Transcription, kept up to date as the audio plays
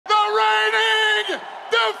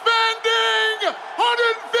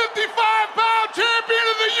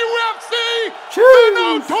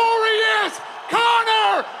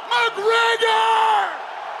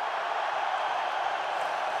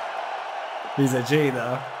He's a G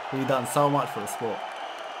though. He done so much for the sport.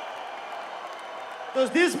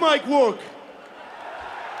 Does this mic work?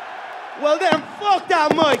 Well then, fuck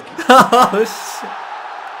that mic. Oh shit.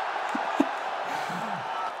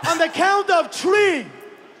 On the count of three,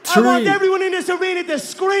 I want everyone in this arena to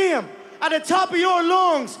scream at the top of your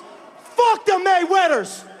lungs, fuck the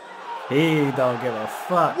Mayweathers. He don't give a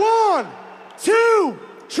fuck. 1, 2,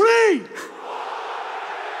 3.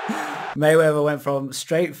 Mayweather went from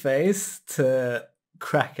straight face to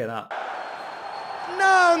cracking up.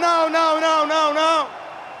 No, no, no, no, no, no.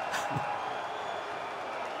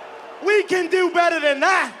 We can do better than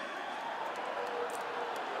that.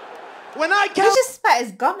 When I He count... just spat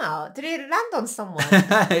his gum out. Did he land on someone?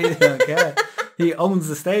 He don't care. He owns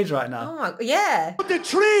the stage right now. Oh my, yeah. The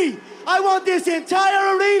tree, I want this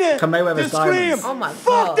entire arena Can Mayweather's to scream, diamonds. Oh my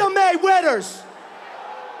fuck God. the Mayweathers.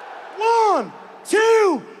 1,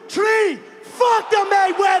 2, 3, fuck the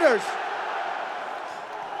Mayweathers.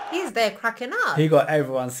 He's there cracking up. He got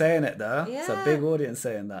everyone saying it though. Yeah. It's a big audience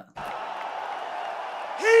saying that.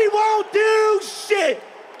 He won't do shit.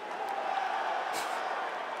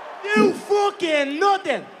 Do fucking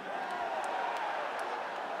nothing.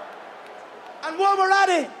 And while we're at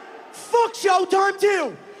it, fuck Showtime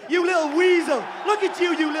too. You little weasel. Look at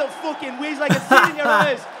you, you little fucking weasel. I can see it in your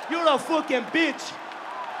eyes. You're a fucking bitch.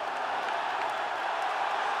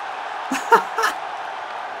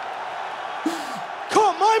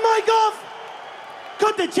 Cut my mic off.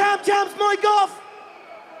 Cut the champ's mic off.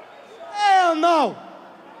 Hell no.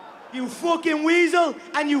 You fucking weasel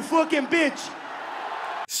and you fucking bitch.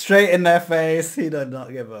 Straight in their face. He does not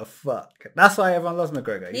give a fuck. That's why everyone loves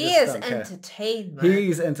McGregor. He just is don't care. entertainment.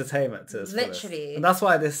 He's entertainment to his fullest. Literally. And that's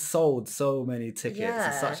why this sold so many tickets. Yeah.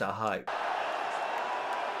 It's such a hype.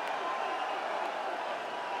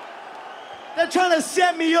 They're trying to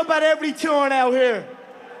set me up at every turn out here.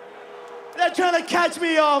 They're trying to catch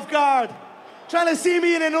me off guard. Trying to see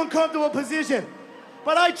me in an uncomfortable position.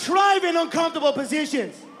 But I thrive in uncomfortable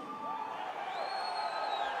positions.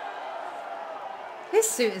 His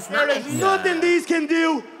suit is There nice. is nothing these can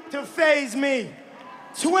do to faze me.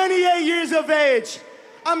 28 years of age.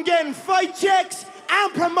 I'm getting fight checks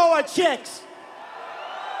and promoter checks.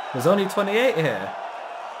 There's only 28 here.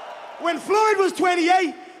 When Floyd was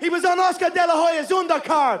 28, he was on Oscar De La Hoya's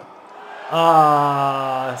undercard.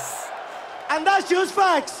 Ah, And that's just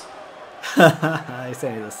facts. he's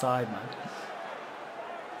saying he's a side man.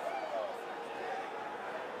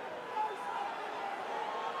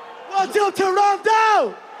 What's up,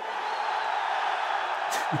 Toronto?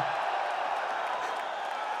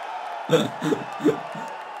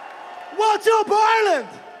 What's up, Ireland?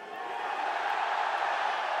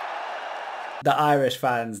 The Irish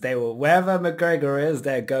fans, they will, wherever McGregor is,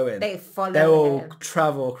 they're going. They follow They will him.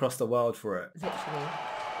 travel across the world for it. Literally.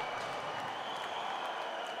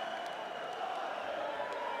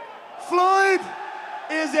 Floyd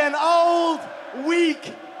is an old,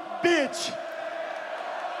 weak bitch.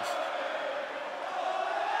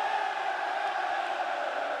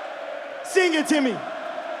 Sing it to me.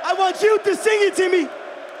 I want you to sing it to me, and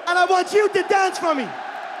I want you to dance for me.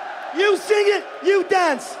 You sing it, you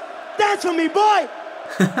dance. Dance for me, boy.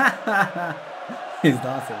 He's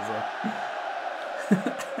dancing as well.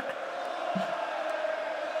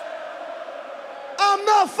 I'm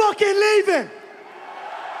not fucking leaving.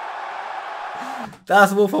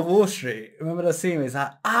 That's Wolf of Wall Street. Remember the scene? He's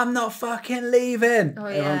like, I'm not fucking leaving. Oh,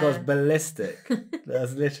 Everyone yeah. goes ballistic.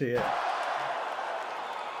 That's literally it.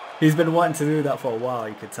 He's been wanting to do that for a while,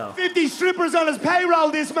 you could tell. 50 strippers on his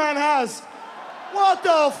payroll this man has. What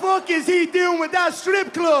the fuck is he doing with that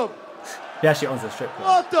strip club? He actually owns a strip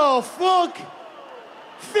club. What the fuck?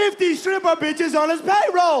 50 stripper bitches on his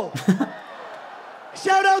payroll.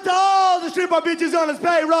 Shout out to all the stripper bitches on his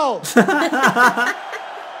payroll.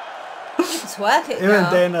 Twerk it, Even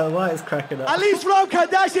girl. Dana White's cracking up. At least Rob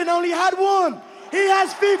Kardashian only had one. He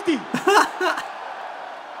has 50.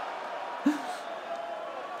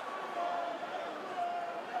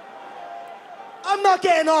 I'm not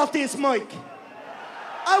getting off this mic.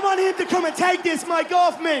 I want him to come and take this mic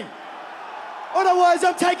off me. Otherwise,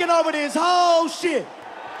 I'm taking over this whole shit.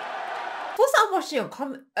 What's I'm watching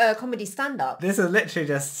a comedy stand-up? This is literally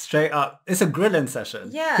just straight up. It's a grilling session.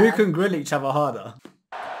 Yeah. Who can grill each other harder?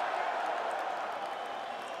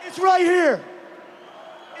 It's right here.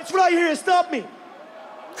 It's right here. Stop me.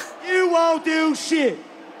 You won't do shit.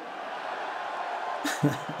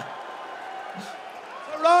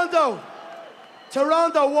 Toronto.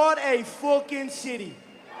 Toronto, what a fucking city.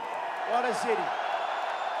 What a city.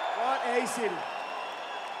 What a city.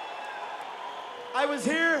 I was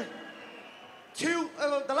here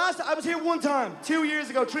I was here one time, 2 years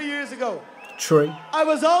ago, 3 years ago. Tree. I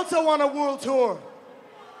was also on a world tour.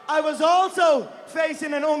 I was also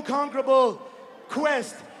facing an unconquerable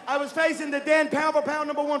quest. I was facing the then pound for pound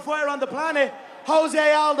 #1 fighter on the planet,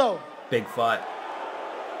 Jose Aldo. Big fight.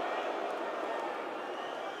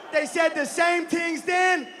 They said the same things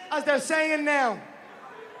then as they're saying now.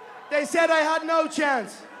 They said I had no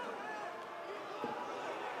chance.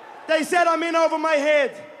 They said I'm in over my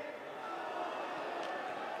head.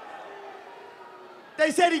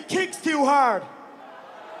 They said he kicks too hard.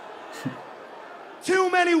 Too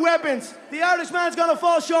many weapons. The Irishman's gonna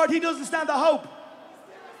fall short. He doesn't stand a hope.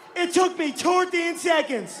 It took me 13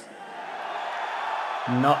 seconds.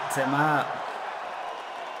 Knocked him out.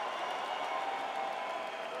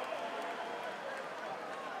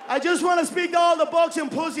 I just want to speak to all the boxing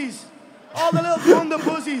pussies. All the little thunder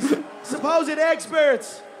pussies. Supposed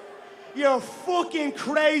experts. You're fucking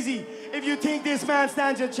crazy if you think this man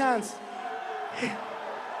stands a chance.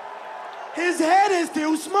 His head is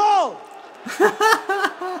too small.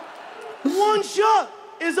 One shot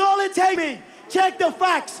is all it takes me. Check the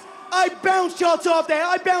facts. I bounce shots off there.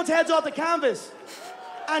 I bounce heads off the canvas.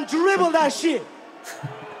 And dribble that shit.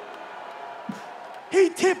 He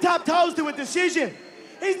tip-tap-toes to a decision.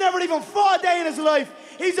 He's never even fought a day in his life.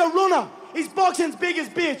 He's a runner. He's boxing's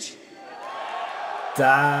biggest bitch.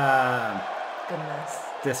 Damn. Goodness.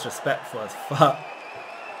 Disrespectful as fuck.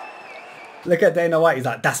 Look at Dana White. He's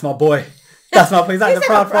like, that's my boy. That's my boy. He's like the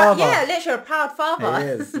proud father. Yeah, literally a proud father. He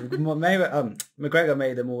is. McGregor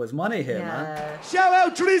made him all his money here, man. Shout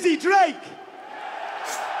out Drizzy Drake.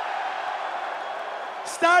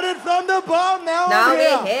 Started from the bottom, now I'm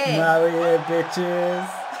here. We're here. Now we're here, bitches.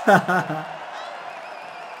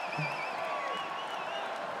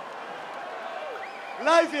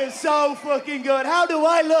 Life is so fucking good. How do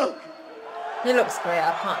I look? He looks great,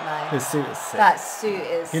 I can't lie. His suit is sick. That suit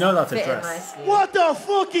is You know that's a fitting dress. nicely. What the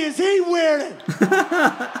fuck is he wearing?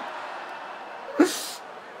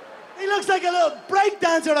 He looks like a little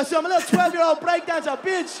breakdancer or something. A little 12-year-old breakdancer,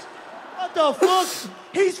 bitch. What the fuck?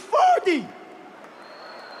 He's 40.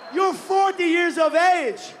 You're 40 years of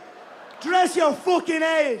age. Dress your fucking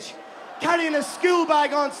age. Carrying a school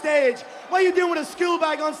bag on stage. What are you doing with a school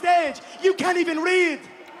bag on stage? You can't even read.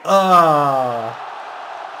 Oh.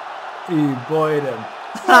 He boyed him.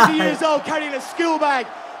 40 years old carrying a school bag.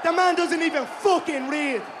 The man doesn't even fucking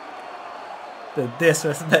read. The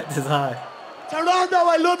disrespect is high. Toronto,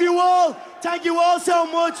 I love you all. Thank you all so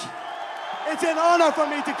much. It's an honor for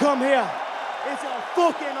me to come here. It's a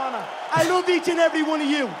fucking honor. I love each and every one of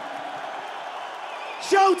you.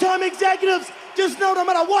 Showtime executives, just know no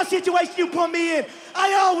matter what situation you put me in,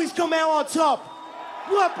 I always come out on top.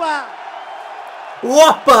 Whoppa!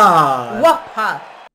 Whoppa! Whopper.